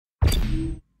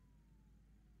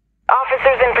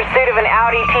Officers in pursuit of an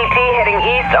Audi TT heading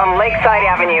east on Lakeside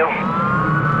Avenue.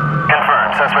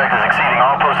 Confirmed. Suspect is exceeding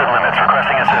all posted limits.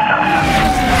 Requesting assistance.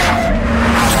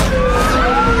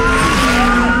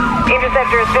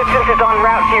 Interceptor assistance is en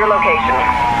route to your location.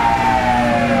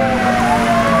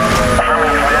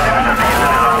 Affirmative. Interceptor unit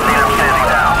is on scene. I'm standing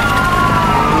down.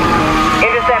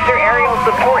 Interceptor aerial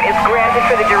support is granted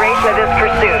for the duration of this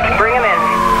pursuit. Bring him in.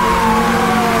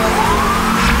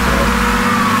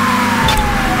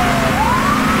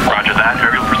 Roger that.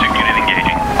 Aerial pursuit unit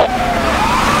engaging.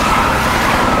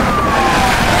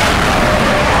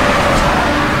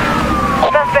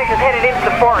 Suspect is headed into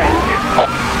the forest.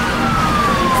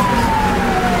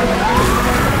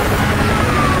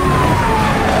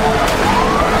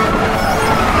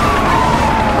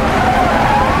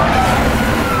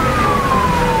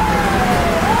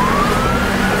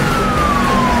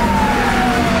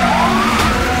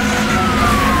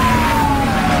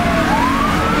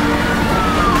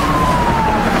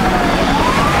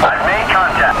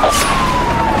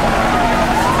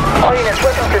 All units,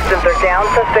 weapon systems are down.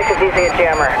 Suspect is using a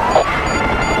jammer.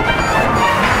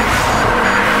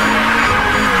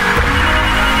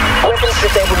 Weapons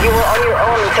disabled. You are on your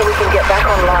own until we can get back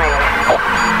online.